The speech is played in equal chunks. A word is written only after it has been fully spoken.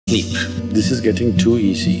sleep. This is getting too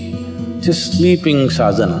easy. Just sleeping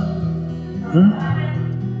sadhana.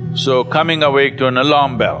 So coming awake to an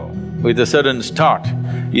alarm bell with a sudden start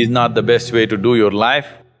is not the best way to do your life.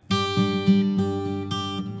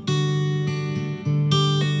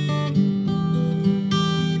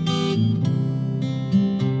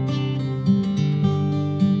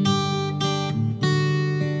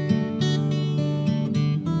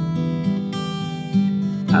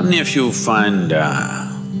 How many of you find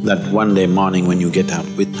that one day morning when you get up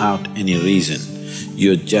without any reason,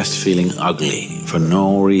 you're just feeling ugly for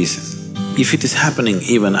no reason? If it is happening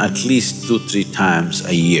even at least 2-3 times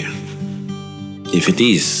a year, if it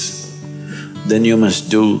is, then you must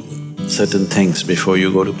do certain things before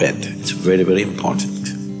you go to bed. It's very, very important.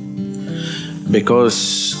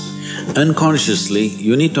 Because unconsciously,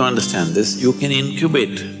 you need to understand this, you can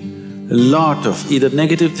incubate a lot of either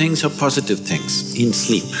negative things or positive things in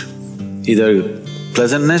sleep. Either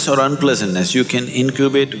pleasantness or unpleasantness, you can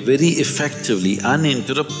incubate very effectively,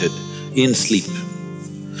 uninterrupted in sleep.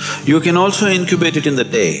 You can also incubate it in the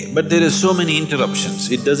day, but there are so many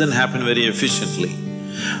interruptions, it doesn't happen very efficiently.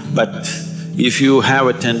 But if you have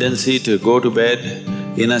a tendency to go to bed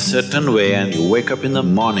in a certain way and you wake up in the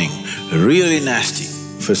morning really nasty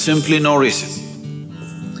for simply no reason,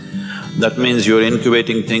 that means you're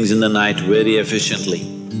incubating things in the night very efficiently.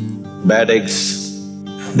 Bad eggs.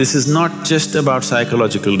 This is not just about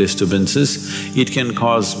psychological disturbances, it can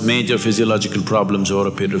cause major physiological problems over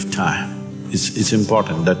a period of time. It's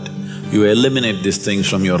important that you eliminate these things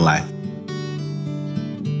from your life.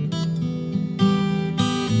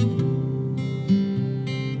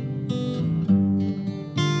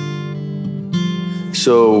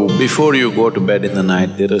 So, before you go to bed in the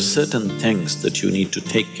night, there are certain things that you need to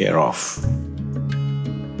take care of.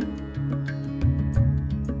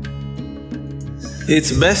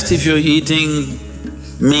 It's best if you're eating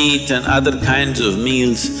meat and other kinds of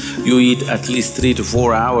meals, you eat at least 3 to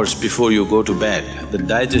 4 hours before you go to bed. The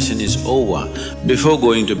digestion is over. Before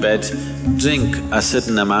going to bed, drink a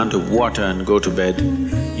certain amount of water and go to bed.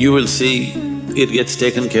 You will see it gets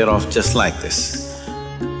taken care of just like this.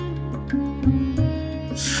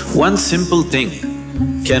 One simple thing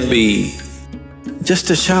can be just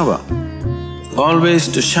a shower. Always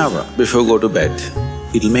to shower before go to bed,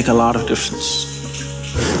 it'll make a lot of difference.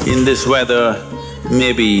 In this weather,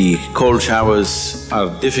 maybe cold showers are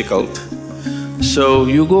difficult, so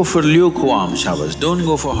you go for lukewarm showers, don't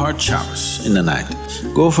go for hot showers in the night.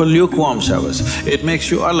 Go for lukewarm showers, it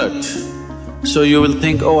makes you alert. So you will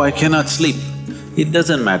think, oh, I cannot sleep. It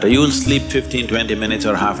doesn't matter, you will sleep 15-20 minutes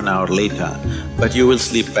or half an hour later, but you will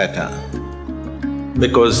sleep better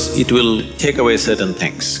because it will take away certain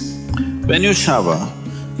things. When you shower,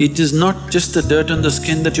 it is not just the dirt on the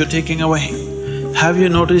skin that you're taking away. Have you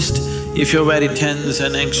noticed if you're very tense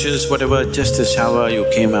and anxious, whatever, just a shower, you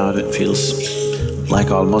came out, it feels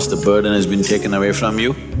like almost the burden has been taken away from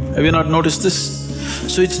you? Have you not noticed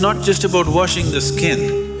this? So it's not just about washing the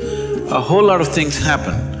skin, a whole lot of things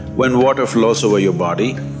happen when water flows over your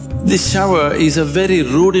body. This shower is a very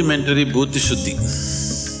rudimentary buddhi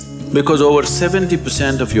shuddhi because over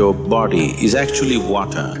 70% of your body is actually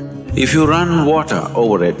water. If you run water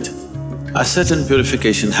over it, a certain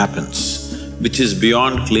purification happens, which is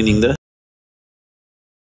beyond cleaning the…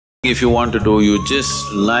 If you want to do, you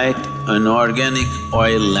just light an organic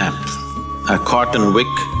oil lamp, a cotton wick,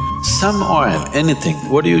 some oil, anything.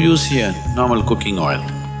 What do you use here? Normal cooking oil.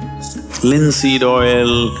 Linseed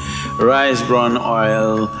oil, rice bran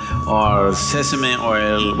oil or sesame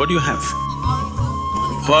oil, what do you have?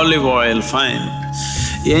 Olive oil, fine.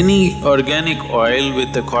 Any organic oil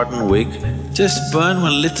with a cotton wick, just burn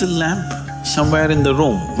one little lamp somewhere in the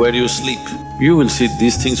room where you sleep. You will see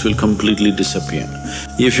these things will completely disappear.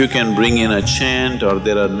 If you can bring in a chant or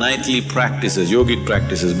there are nightly practices, yogic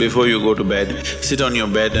practices, before you go to bed, sit on your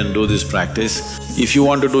bed and do this practice. If you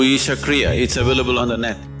want to do Isha Kriya, it's available on the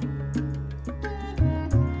net.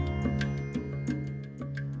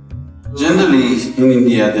 Generally, in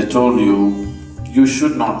India, they told you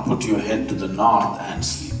should not put your head to the north and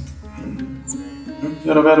sleep.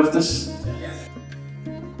 You're aware of this?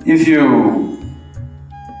 If you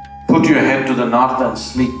put your head to the north and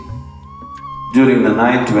sleep during the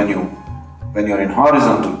night when you're in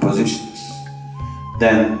horizontal positions,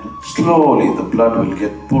 then slowly the blood will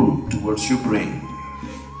get pulled towards your brain.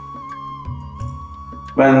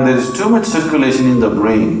 When there is too much circulation in the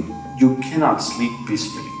brain, you cannot sleep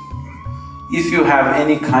peacefully. If you have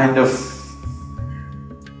any kind of,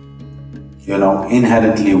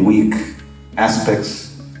 inherently weak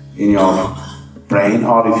aspects in your brain,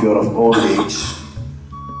 or if you're of old age,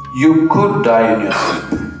 you could die in your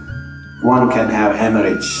sleep. one can have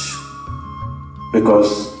hemorrhage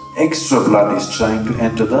because extra blood is trying to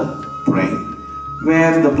enter the brain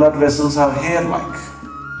where the blood vessels are hair-like.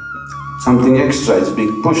 Something extra is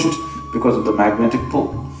being pushed because of the magnetic pull.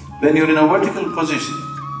 When you're in a vertical position,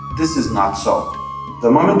 this is not so.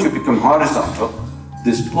 The moment you become horizontal,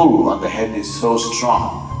 this pull on the head is so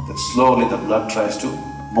strong that slowly the blood tries to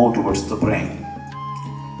move towards the brain.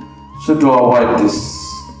 So to avoid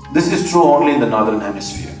this is true only in the northern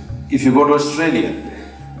hemisphere. If you go to Australia,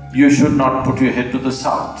 you should not put your head to the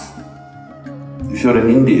south. If you're in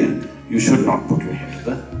India, you should not put your head to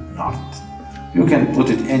the north. You can put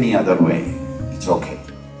it any other way, it's okay.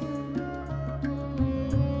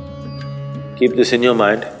 Keep this in your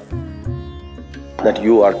mind, that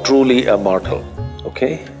you are truly a mortal,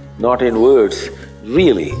 okay? Not in words,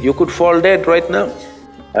 really, you could fall dead right now.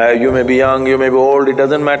 You may be young, you may be old, it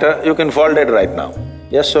doesn't matter, you can fall dead right now.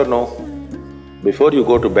 Yes or no? Before you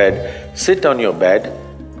go to bed, sit on your bed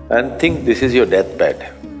and think this is your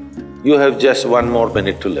deathbed. You have just 1 more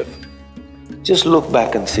minute to live. Just look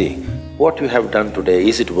back and see, what you have done today,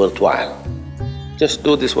 is it worthwhile? Just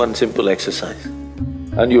do this one simple exercise.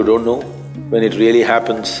 And you don't know when it really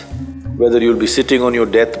happens, whether you'll be sitting on your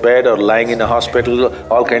deathbed or lying in a hospital,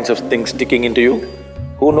 all kinds of things sticking into you.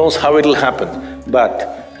 Who knows how it'll happen,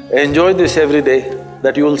 but enjoy this every day,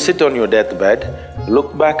 that you will sit on your deathbed,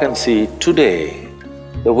 look back and see, today,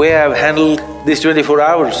 the way I've handled these 24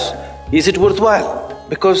 hours, is it worthwhile?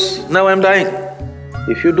 Because now I'm dying.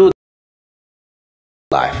 If you do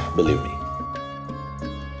life, believe me.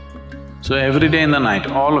 So every day in the night,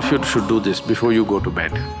 all of you should do this before you go to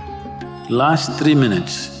bed. Last 3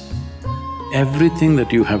 minutes, everything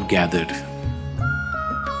that you have gathered,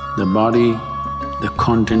 the body, the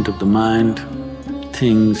content of the mind,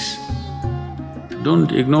 things,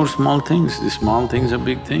 don't ignore small things, the small things are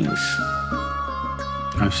big things.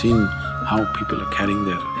 I've seen how people are carrying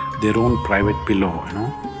their own private pillow, you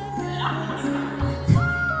know,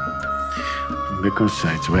 because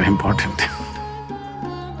it's very important.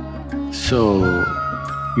 So,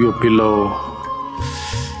 your pillow,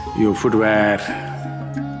 your footwear,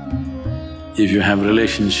 if you have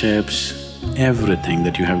relationships, everything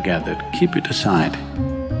that you have gathered, keep it aside,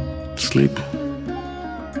 sleep.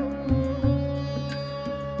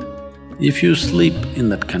 If you sleep in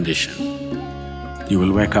that condition, you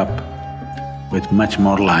will wake up with much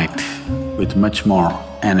more light, with much more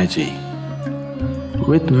energy,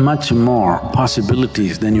 with much more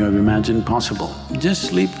possibilities than you have imagined possible. Just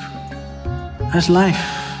sleep as life,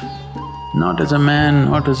 not as a man,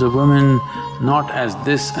 not as a woman, not as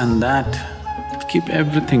this and that. Keep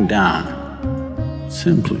everything down,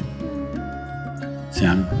 simply. See,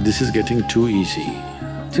 this is getting too easy.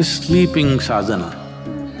 Just sleeping sadhana.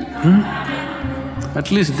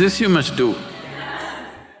 At least this you must do.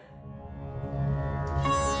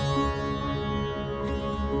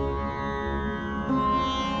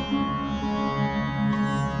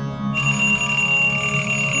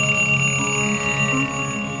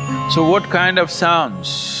 So what kind of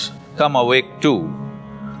sounds come awake to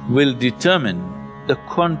will determine the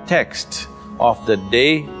context of the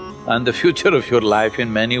day and the future of your life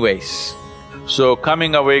in many ways. So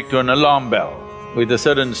coming awake to an alarm bell with a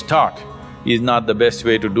sudden start is not the best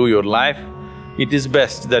way to do your life. It is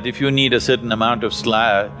best that if you need a certain amount of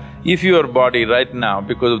sleep, if your body right now,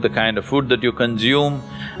 because of the kind of food that you consume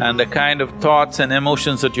and the kind of thoughts and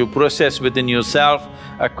emotions that you process within yourself,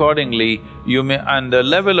 accordingly you may… and the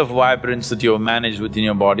level of vibrance that you have managed within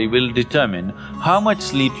your body will determine how much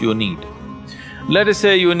sleep you need. Let us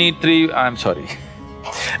say you need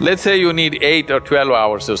let's say you need 8 or 12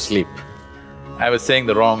 hours of sleep. I was saying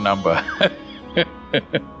the wrong number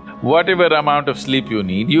Whatever amount of sleep you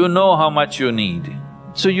need, you know how much you need.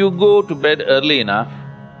 So you go to bed early enough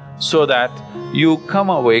so that you come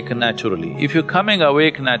awake naturally. If you're coming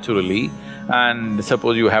awake naturally, and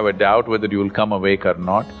suppose you have a doubt whether you will come awake or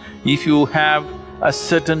not, if you have a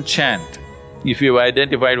certain chant, if you've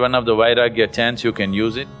identified one of the Vairagya chants, you can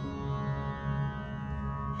use it.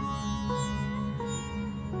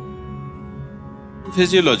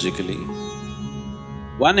 Physiologically,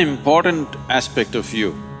 one important aspect of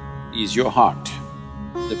you is your heart,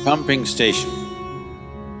 the pumping station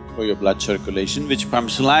for your blood circulation, which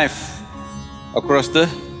pumps life across the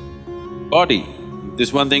body. If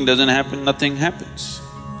this one thing doesn't happen, nothing happens.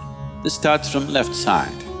 This starts from left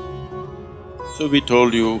side. So we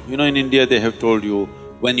told you, in India they have told you,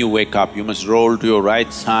 when you wake up, you must roll to your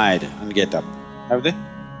right side and get up. Have they?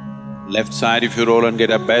 Left side, if you roll and get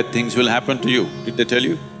up, bad things will happen to you. Did they tell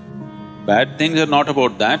you? Bad things are not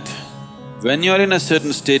about that. When you're in a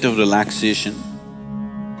certain state of relaxation,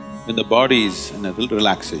 when the body is in a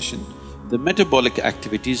relaxation, the metabolic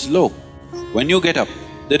activity is low. When you get up,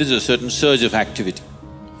 there is a certain surge of activity.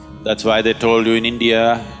 That's why they told you in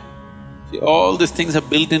India, see, all these things are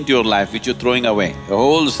built into your life which you're throwing away. The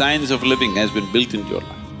whole science of living has been built into your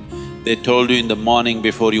life. They told you in the morning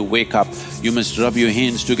before you wake up, you must rub your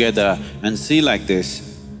hands together and see like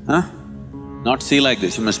this, huh? Not see like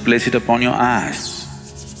this, you must place it upon your eyes.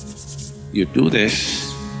 You do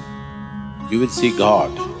this, you will see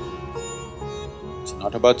God. It's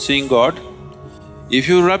not about seeing God. If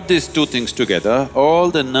you rub these two things together, all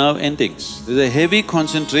the nerve endings, there's a heavy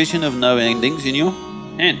concentration of nerve endings in your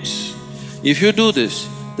hands. If you do this,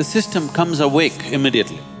 the system comes awake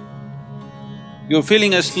immediately. You're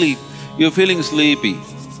feeling asleep, you're feeling sleepy,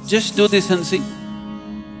 just do this and see.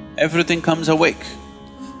 Everything comes awake.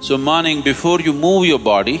 So morning before you move your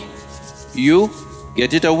body, you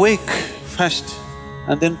get it awake first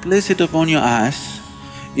and then place it upon your eyes.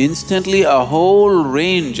 Instantly a whole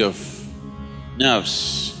range of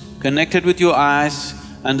nerves connected with your eyes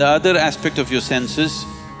and the other aspect of your senses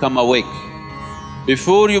come awake.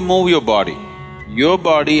 Before you move your body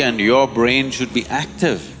and your brain should be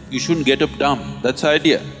active. You shouldn't get up dumb, that's the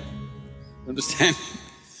idea. Understand?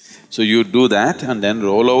 So you do that and then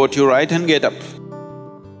roll over to your right and get up.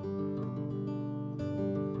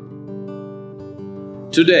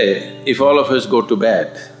 Today, if all of us go to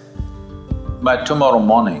bed, by tomorrow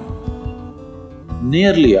morning,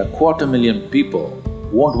 nearly 250,000 people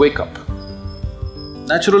won't wake up.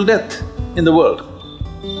 Natural death in the world.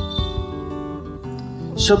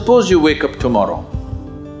 Suppose you wake up tomorrow,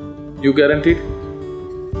 you guaranteed?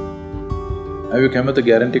 Have you come with a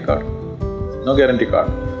guarantee card? No guarantee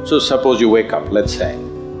card. So suppose you wake up, let's say.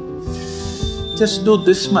 Just do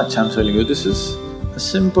this much, I'm telling you, this is a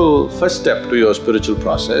simple first step to your spiritual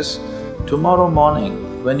process. Tomorrow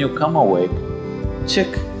morning, when you come awake, check,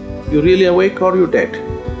 you really awake or you dead?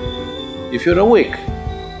 If you're awake,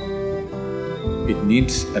 it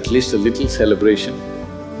needs at least a little celebration.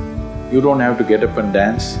 You don't have to get up and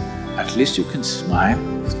dance, at least you can smile,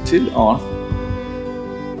 still on.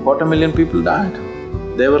 250,000 people died.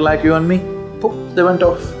 They were like you and me, poof, they went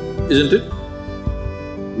off, isn't it?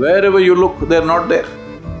 Wherever you look, they're not there.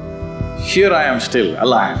 Here I am still,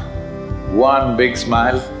 alive. One big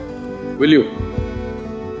smile, will you?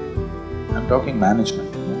 I'm talking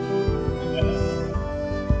management.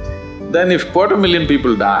 Then if 250,000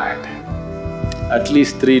 people died, at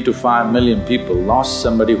least 3 to 5 million people lost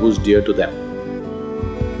somebody who's dear to them.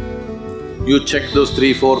 You check those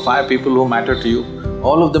 3, 4, 5 people who matter to you,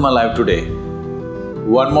 all of them alive today.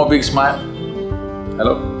 One more big smile,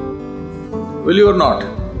 hello? Will you or not?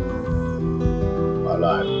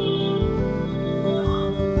 Alive.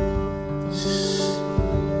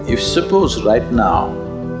 If suppose right now,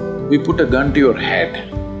 we put a gun to your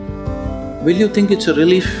head, will you think it's a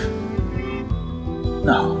relief?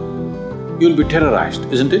 No. You'll be terrorized,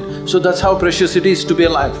 isn't it? So that's how precious it is to be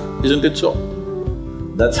alive, isn't it so?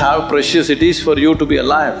 That's how precious it is for you to be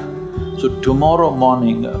alive. So tomorrow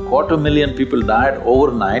morning, 250,000 people died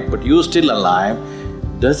overnight, but you're still alive.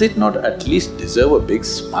 Does it not at least deserve a big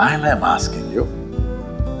smile, I'm asking you?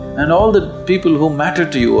 And all the people who matter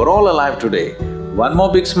to you are all alive today. One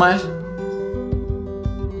more big smile?